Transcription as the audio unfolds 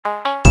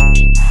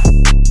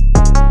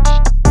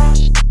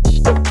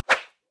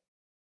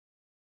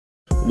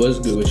What's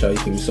good with y'all? You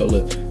feel me? So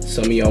look,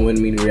 some of y'all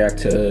wanted me to react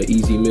to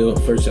Easy Meal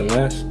first and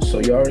last,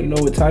 so y'all already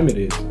know what time it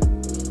is.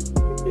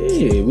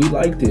 Yeah, we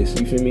like this,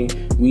 you feel me?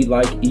 We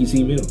like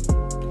Easy Meal.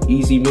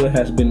 Easy Meal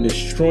has been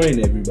destroying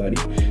everybody,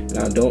 and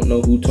I don't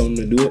know who told him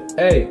to do it.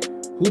 Hey,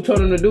 who told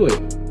him to do it?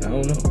 I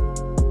don't know.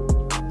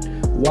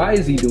 Why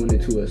is he doing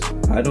it to us?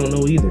 I don't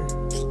know either.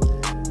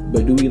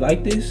 But do we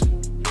like this?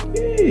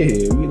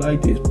 Yeah, we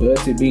like this.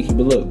 Busted Binky.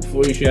 But look,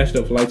 before you share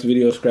stuff, like the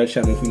video, scratch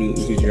channel if you need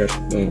to get your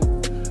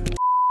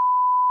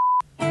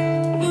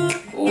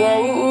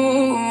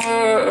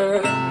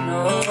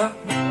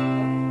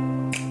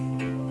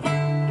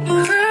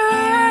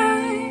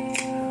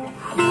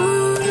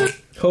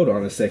Hold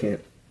on a second.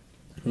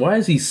 Why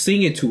is he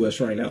singing to us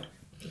right now?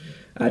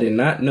 I did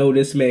not know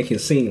this man can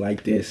sing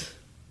like this.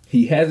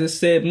 He hasn't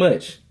said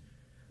much,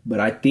 but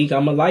I think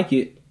I'ma like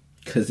it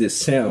because it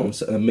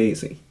sounds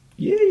amazing.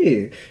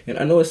 Yeah, and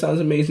I know it sounds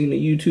amazing to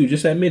you too.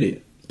 Just admit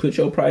it. Put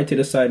your pride to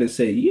the side and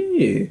say,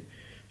 yeah,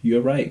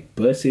 you're right.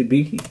 Busted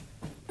Binky.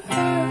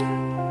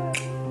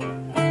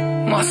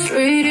 My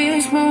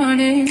sweetest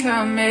mornings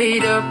are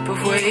made up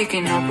of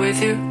waking up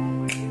with you.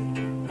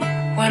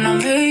 When I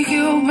make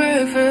you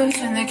breakfast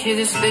and the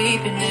kids are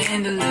sleeping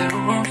in the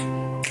living room.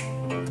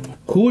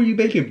 Who are you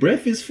making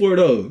breakfast for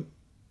though?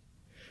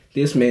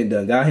 This man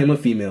done got him a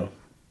female.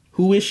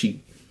 Who is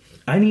she?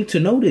 I need to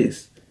know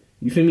this.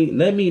 You feel me?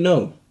 Let me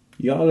know.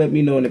 Y'all let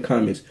me know in the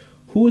comments.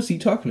 Who is he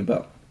talking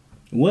about?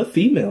 What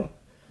female?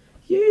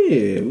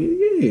 Yeah,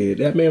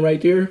 that man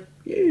right there.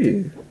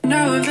 Yeah.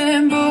 Now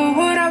remember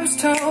what I was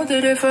told,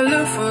 that if I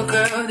look for a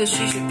girl, that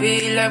she should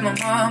be like my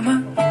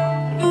mama.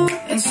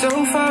 And so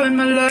far in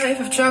my life,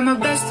 I've tried my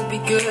best to be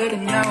good,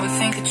 and now I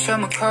think that you're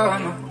my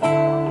karma.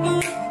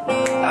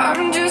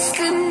 I'm just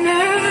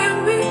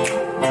enamored.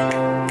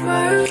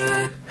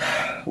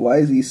 Why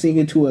is he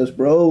singing to us,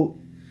 bro?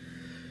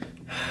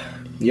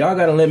 Y'all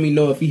gotta let me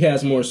know if he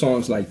has more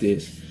songs like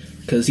this,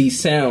 cause he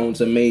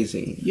sounds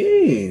amazing.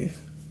 Yeah,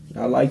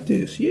 I like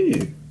this.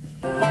 Yeah.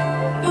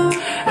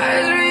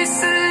 As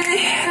recently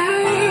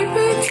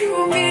happened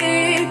to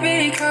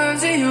me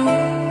because of you.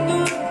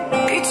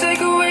 You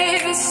take away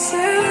the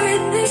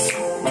sadness,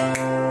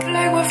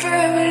 like we're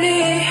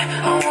family.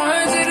 I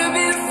want you to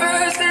be the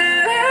first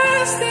and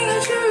last thing I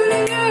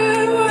truly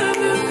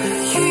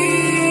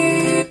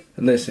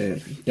ever. Listen,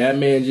 that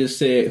man just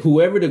said,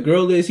 whoever the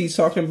girl is he's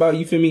talking about,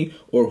 you feel me,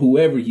 or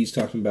whoever he's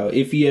talking about,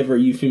 if he ever,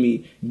 you feel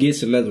me,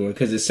 gets another one,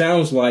 because it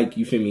sounds like,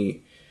 you feel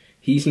me,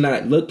 he's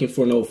not looking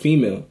for no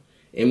female.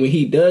 And when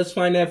he does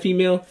find that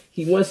female,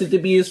 he wants it to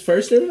be his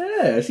first and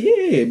last.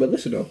 Yeah, but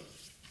listen though.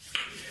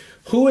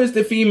 Who is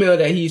the female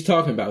that he's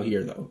talking about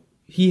here though?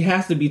 He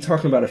has to be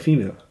talking about a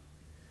female.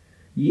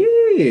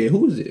 Yeah,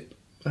 who is it?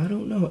 I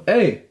don't know.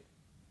 Hey,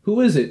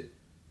 who is it?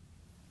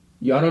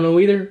 Y'all don't know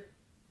either?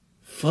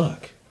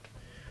 Fuck.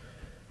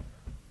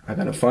 I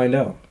gotta find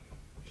out.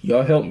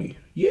 Y'all help me.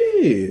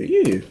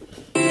 Yeah.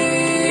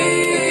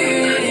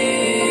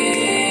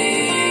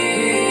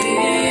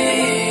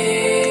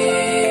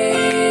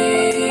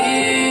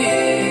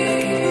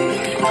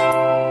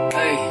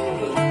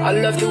 I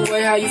love the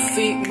way how your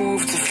feet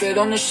move to fit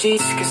on the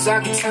sheets, cause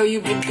I can tell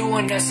you've been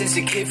doing that since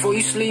a kid before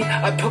you sleep.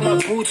 I put my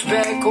boots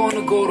back on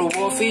to go to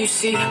war for you,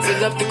 see.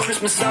 Fill up the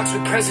Christmas socks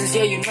with presents,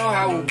 yeah, you know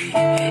how it will be.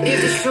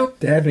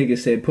 That nigga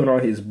said put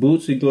on his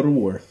boots and go to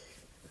war.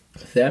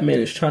 That man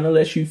is trying to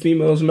let you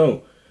females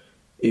know.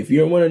 If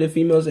you're one of the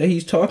females that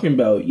he's talking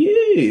about,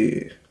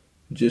 yeah,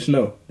 just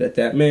know that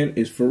that man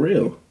is for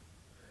real.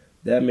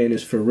 That man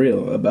is for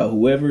real about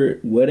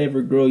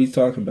whatever girl he's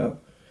talking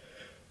about.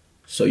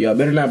 So y'all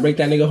better not break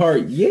that nigga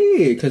heart.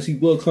 Yeah, because he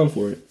will come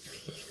for it.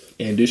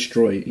 And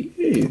destroy it.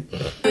 Yeah.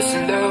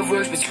 Listen, love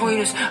works between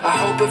us. I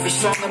hope every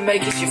song I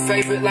make is your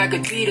favorite like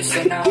Adidas.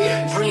 And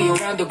I'll bring you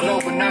around the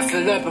globe and I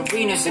fill up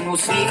arenas. And we'll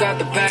sneak out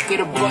the back of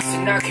the bus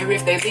and not care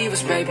if they leave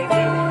us, baby.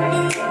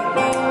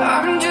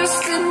 I'm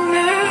just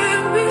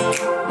enamored.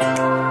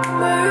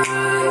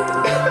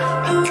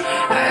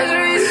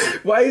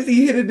 Why is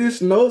he hitting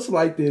these notes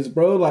like this,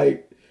 bro?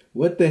 Like,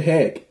 what the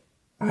heck?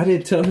 I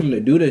didn't tell him to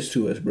do this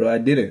to us, bro. I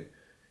didn't.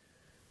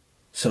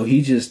 So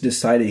he just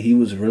decided he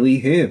was really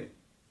him.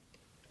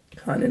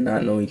 I did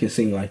not know he could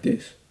sing like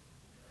this.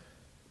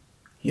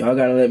 Y'all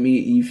gotta let me,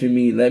 you feel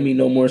me, let me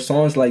know more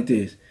songs like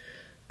this.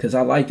 Cause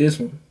I like this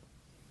one.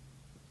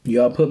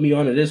 Y'all put me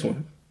onto this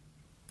one.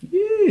 Yeah.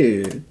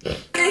 You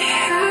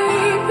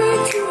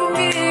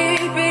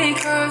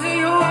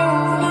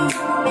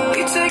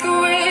take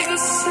away the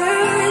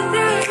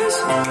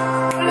sadness,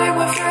 like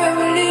we're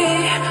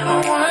family.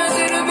 I want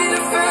you to be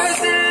the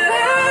first and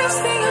last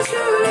thing I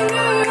truly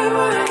love.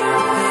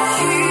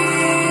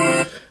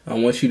 I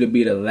want you to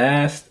be the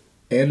last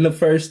and the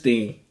first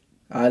thing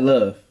I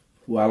love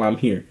while I'm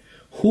here.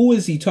 Who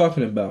is he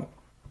talking about?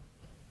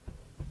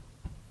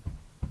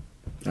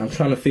 I'm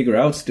trying to figure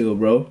out still,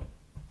 bro.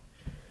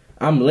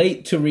 I'm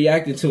late to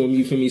reacting to him,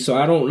 you feel me? So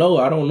I don't know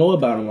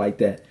about him like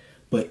that.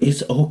 But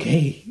it's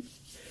okay.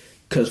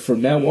 Because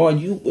from now on,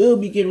 you will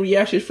be getting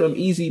reactions from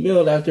Easy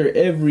Meal after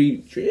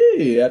every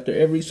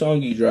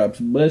song he drops.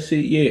 Bust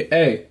it, yeah.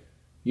 Hey,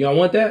 y'all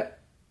want that?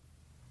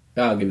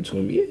 I'll give it to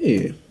him.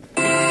 Yeah.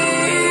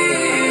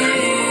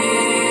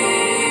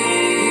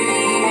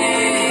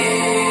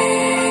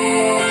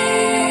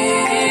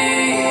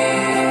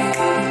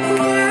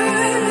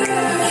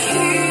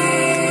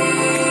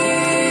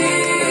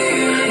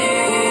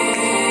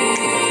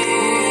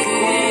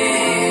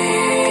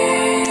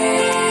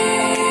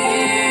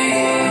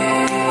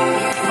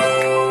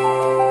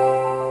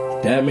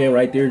 That man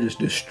right there just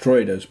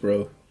destroyed us,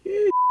 bro.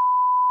 Yeah.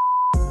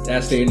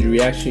 That's the energy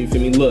reaction, you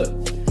feel me?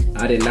 Look,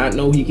 I did not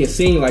know he can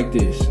sing like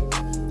this.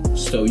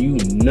 So you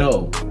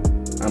know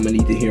I'm gonna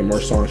need to hear more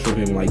songs from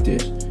him like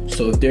this.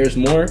 So if there's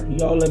more,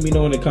 y'all let me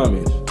know in the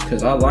comments.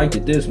 Cause I liked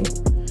it this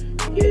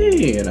one.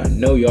 Yeah, and I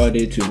know y'all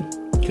did too.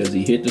 Cause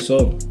he hit the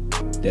soul.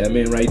 That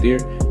man right there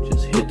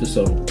just hit the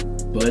soul.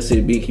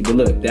 Busted Binky. But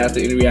look, that's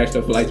the end reaction.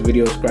 Don't forget the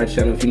video, subscribe to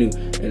the channel if you're new.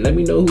 And let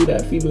me know who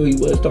that female he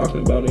was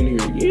talking about in here.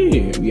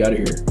 Yeah, we out of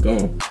here. Go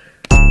on.